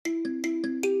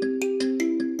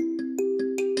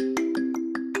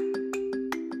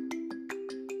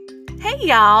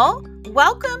y'all.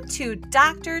 Welcome to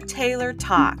Dr. Taylor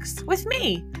Talks with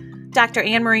me, Dr.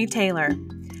 Anne Marie Taylor.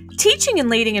 Teaching and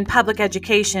leading in public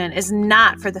education is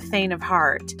not for the faint of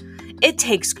heart. It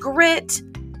takes grit,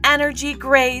 energy,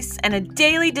 grace, and a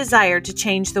daily desire to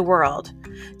change the world.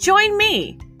 Join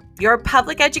me, your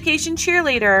public education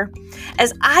cheerleader,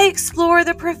 as I explore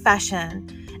the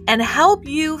profession and help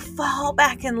you fall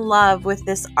back in love with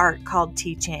this art called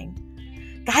teaching.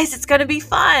 Guys, it's going to be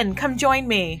fun. Come join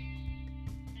me.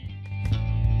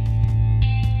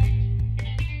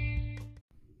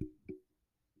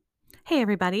 Hey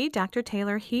everybody, Dr.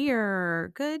 Taylor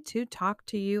here. Good to talk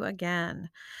to you again.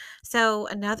 So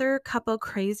another couple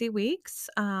crazy weeks.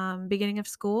 Beginning of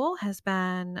school has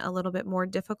been a little bit more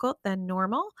difficult than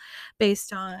normal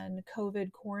based on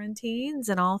COVID quarantines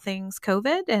and all things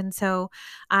COVID. And so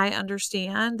I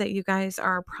understand that you guys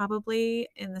are probably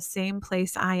in the same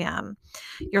place I am.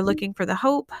 You're looking for the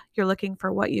hope, you're looking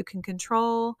for what you can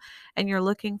control, and you're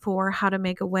looking for how to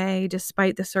make a way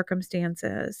despite the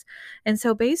circumstances. And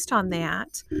so based on that,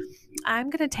 I'm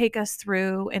going to take us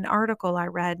through an article I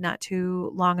read not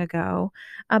too long ago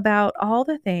about all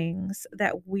the things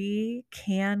that we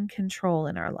can control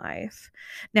in our life.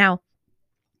 Now,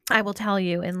 I will tell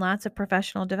you, in lots of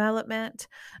professional development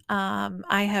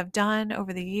I have done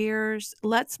over the years,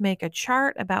 let's make a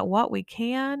chart about what we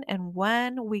can and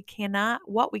when we cannot,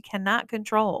 what we cannot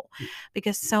control.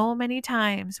 Because so many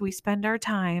times we spend our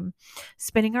time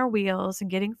spinning our wheels and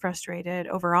getting frustrated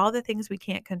over all the things we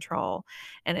can't control.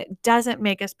 And it doesn't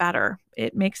make us better.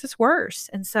 It makes us worse.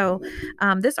 And so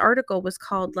this article was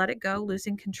called Let It Go,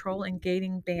 Losing Control and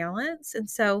Gaining Balance. And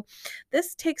so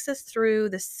this takes us through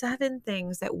the 7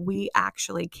 things that we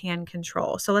actually can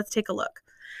control. So let's take a look.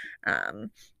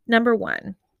 Number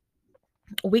 1,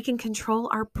 we can control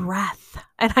our breath.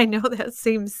 And I know that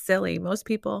seems silly. Most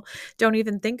people don't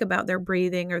even think about their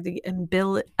breathing or the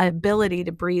ability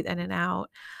to breathe in and out,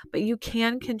 but you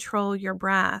can control your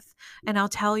breath. And I'll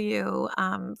tell you,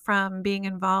 from being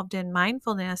involved in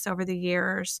mindfulness over the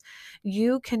years,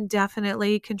 you can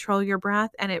definitely control your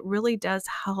breath, and it really does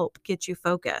help get you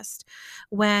focused.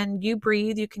 When you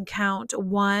breathe, you can count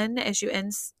 1 as you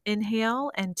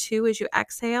inhale and 2 as you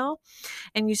exhale.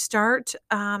 And you start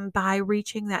by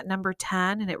reaching that number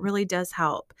 10, and it really does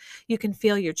help. You can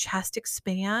feel your chest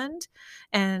expand,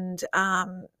 and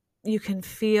you can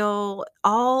feel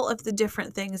all of the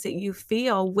different things that you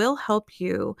feel will help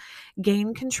you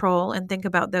gain control and think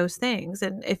about those things.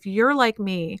 And if you're like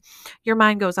me, your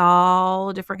mind goes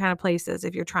all different kind of places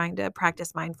if you're trying to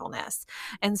practice mindfulness.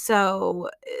 And so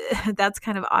that's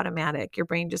kind of automatic. Your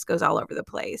brain just goes all over the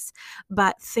place.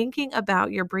 But thinking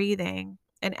about your breathing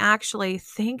and actually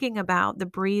thinking about the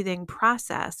breathing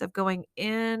process of going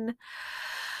in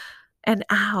and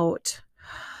out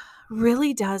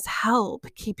really does help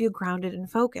keep you grounded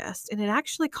and focused. And it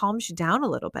actually calms you down a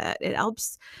little bit. It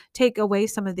helps take away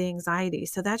some of the anxiety.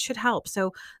 So that should help.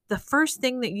 So the first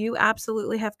thing that you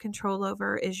absolutely have control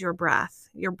over is your breath,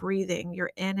 your breathing,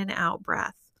 your in and out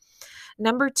breath.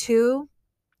 Number 2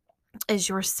 is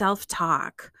your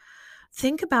self-talk.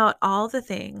 Think about all the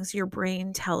things your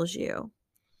brain tells you.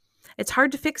 It's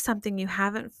hard to fix something you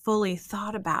haven't fully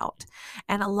thought about.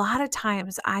 And a lot of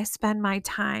times I spend my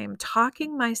time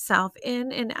talking myself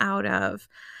in and out of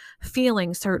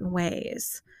feeling certain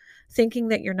ways, thinking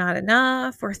that you're not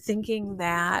enough, or thinking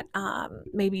that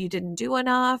maybe you didn't do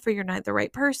enough, or you're not the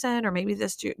right person, or maybe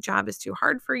this job is too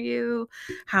hard for you.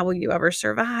 How will you ever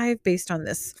survive based on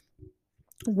this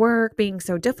work being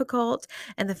so difficult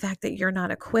and the fact that you're not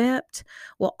equipped?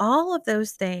 Well, all of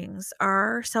those things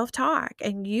are self-talk,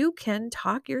 and you can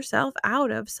talk yourself out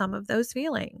of some of those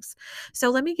feelings. So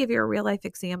let me give you a real life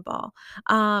example.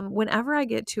 Whenever I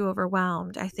get too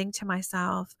overwhelmed, I think to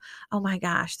myself, oh my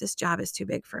gosh, this job is too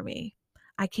big for me.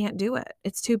 I can't do it.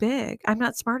 It's too big. I'm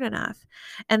not smart enough.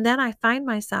 And then I find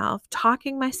myself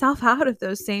talking myself out of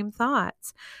those same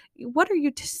thoughts. What are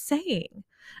you saying?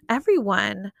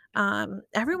 Everyone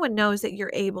knows that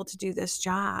you're able to do this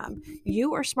job.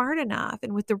 You are smart enough,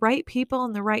 and with the right people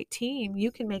and the right team,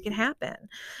 you can make it happen.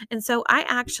 And so I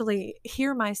actually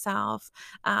hear myself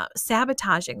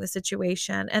sabotaging the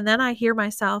situation, and then I hear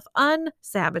myself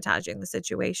unsabotaging the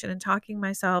situation and talking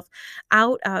myself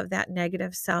out of that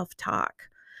negative self-talk.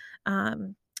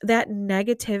 That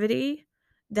negativity,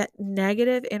 that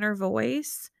negative inner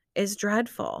voice is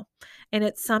dreadful, and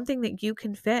it's something that you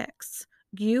can fix.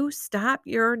 You stop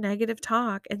your negative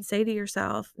talk and say to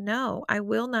yourself, no, I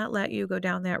will not let you go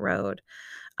down that road.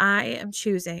 I am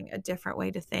choosing a different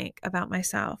way to think about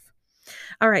myself.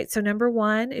 All right. So number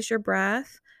 1 is your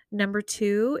breath. Number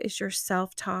two is your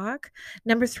self talk.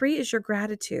 Number three is your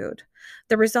gratitude.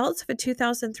 The results of a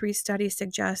 2003 study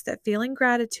suggest that feeling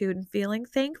gratitude and feeling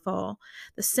thankful,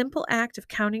 the simple act of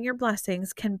counting your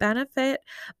blessings, can benefit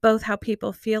both how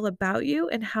people feel about you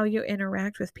and how you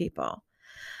interact with people.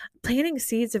 Planting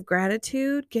seeds of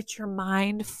gratitude gets your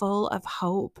mind full of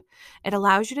hope. It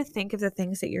allows you to think of the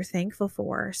things that you're thankful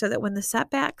for so that when the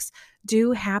setbacks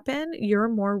do happen, you're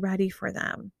more ready for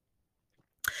them.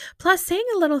 Plus, saying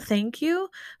a little thank you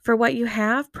for what you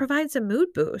have provides a mood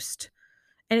boost.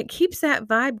 And it keeps that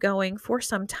vibe going for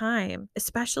some time,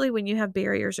 especially when you have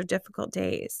barriers or difficult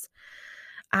days.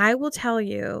 I will tell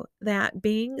you that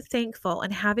being thankful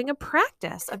and having a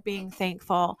practice of being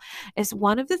thankful is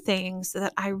one of the things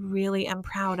that I really am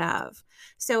proud of.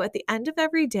 So at the end of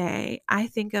every day, I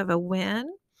think of a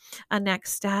win, a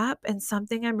next step, and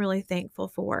something I'm really thankful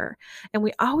for. And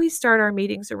we always start our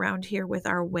meetings around here with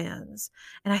our wins.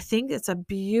 And I think it's a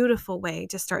beautiful way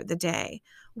to start the day.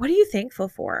 What are you thankful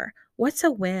for? What's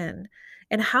a win?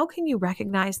 And how can you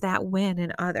recognize that win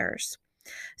in others?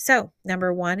 So,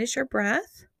 number one is your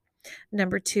breath.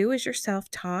 Number two is your self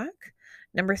talk.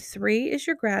 Number three is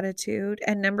your gratitude.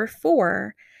 And number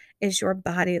four is your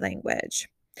body language.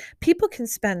 People can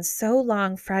spend so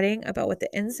long fretting about what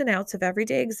the ins and outs of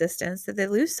everyday existence that they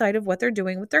lose sight of what they're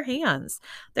doing with their hands,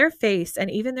 their face, and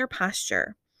even their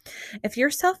posture. If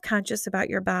you're self conscious about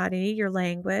your body, your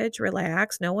language,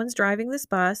 relax. No one's driving this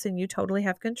bus and you totally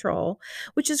have control,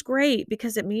 which is great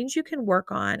because it means you can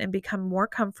work on and become more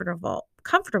comfortable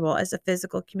as a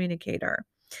physical communicator.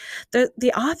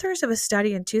 The authors of a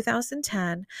study in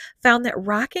 2010 found that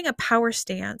rocking a power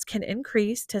stance can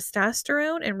increase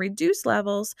testosterone and reduce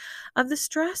levels of the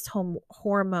stress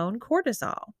hormone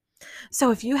cortisol.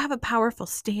 So, if you have a powerful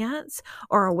stance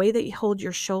or a way that you hold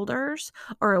your shoulders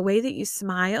or a way that you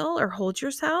smile or hold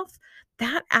yourself,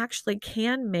 that actually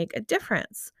can make a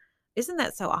difference. Isn't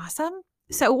that so awesome?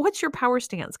 So, what's your power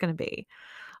stance going to be?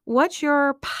 What's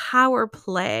your power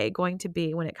play going to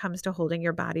be when it comes to holding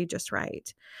your body just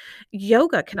right?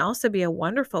 Yoga can also be a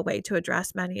wonderful way to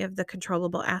address many of the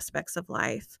controllable aspects of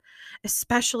life,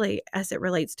 especially as it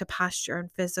relates to posture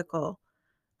and physical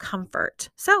comfort.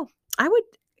 So, I would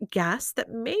guess that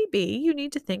maybe you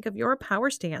need to think of your power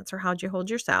stance or how you hold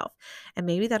yourself, and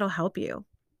maybe that'll help you.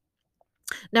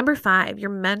 Number five, your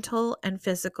mental and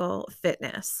physical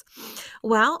fitness.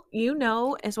 Well, you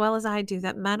know as well as I do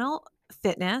that mental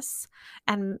fitness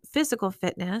and physical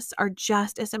fitness are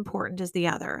just as important as the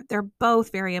other. They're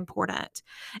both very important.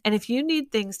 And if you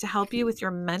need things to help you with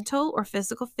your mental or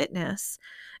physical fitness,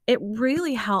 it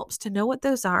really helps to know what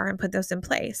those are and put those in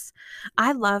place.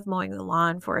 I love mowing the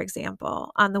lawn, for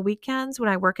example. On the weekends when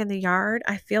I work in the yard,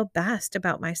 I feel best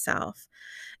about myself.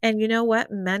 And you know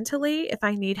what? Mentally, if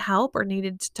I need help or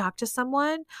needed to talk to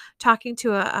someone, talking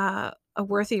to a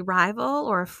worthy rival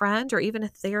or a friend or even a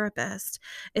therapist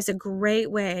is a great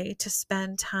way to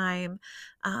spend time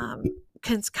um,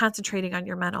 concentrating on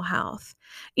your mental health.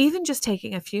 Even just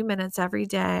taking a few minutes every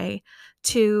day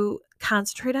to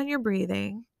concentrate on your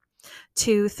breathing,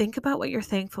 to think about what you're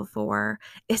thankful for,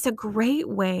 is a great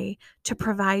way to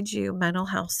provide you mental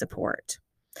health support.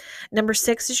 Number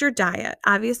six is your diet.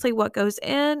 Obviously, what goes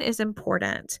in is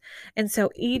important. And so,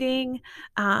 eating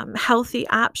healthy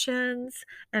options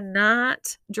and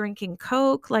not drinking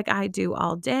Coke like I do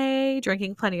all day,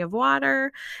 drinking plenty of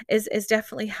water is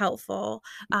definitely helpful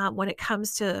when it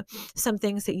comes to some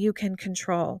things that you can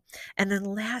control. And then,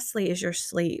 lastly, is your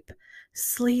sleep.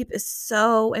 Sleep is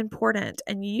so important,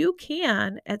 and you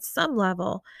can, at some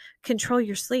level, control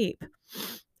your sleep.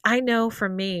 I know for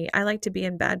me, I like to be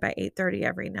in bed by 8:30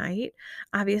 every night.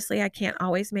 Obviously, I can't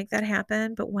always make that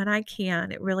happen, but when I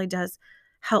can, it really does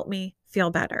help me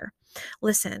feel better.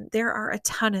 Listen, there are a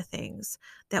ton of things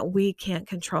that we can't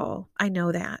control. I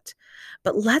know that.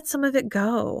 But let some of it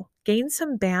go. Gain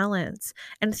some balance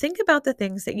and think about the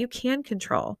things that you can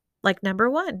control. Like number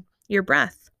 1, your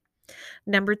breath.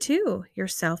 Number 2, your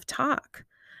self-talk.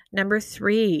 Number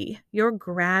 3, your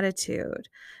gratitude.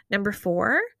 Number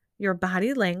 4, your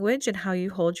body language and how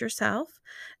you hold yourself.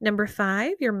 Number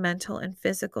 5, your mental and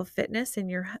physical fitness and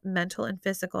your mental and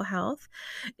physical health.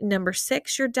 Number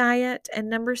 6, your diet. And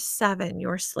number 7,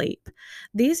 your sleep.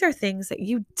 These are things that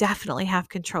you definitely have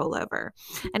control over.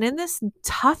 And in this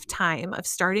tough time of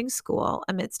starting school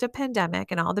amidst a pandemic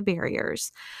and all the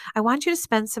barriers, I want you to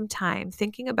spend some time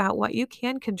thinking about what you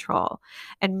can control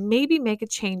and maybe make a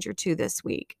change or two this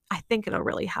week. I think it'll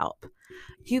really help.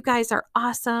 You guys are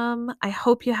awesome. I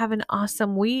hope you have an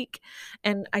awesome week.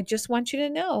 And I just want you to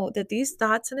know that these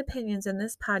thoughts and opinions in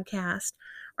this podcast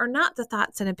are not the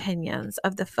thoughts and opinions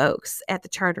of the folks at the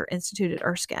Charter Institute at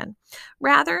Erskine.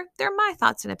 Rather, they're my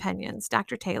thoughts and opinions,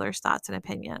 Dr. Taylor's thoughts and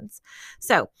opinions.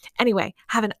 So, anyway,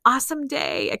 have an awesome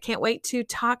day. I can't wait to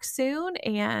talk soon.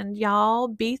 And y'all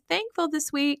be thankful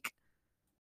this week.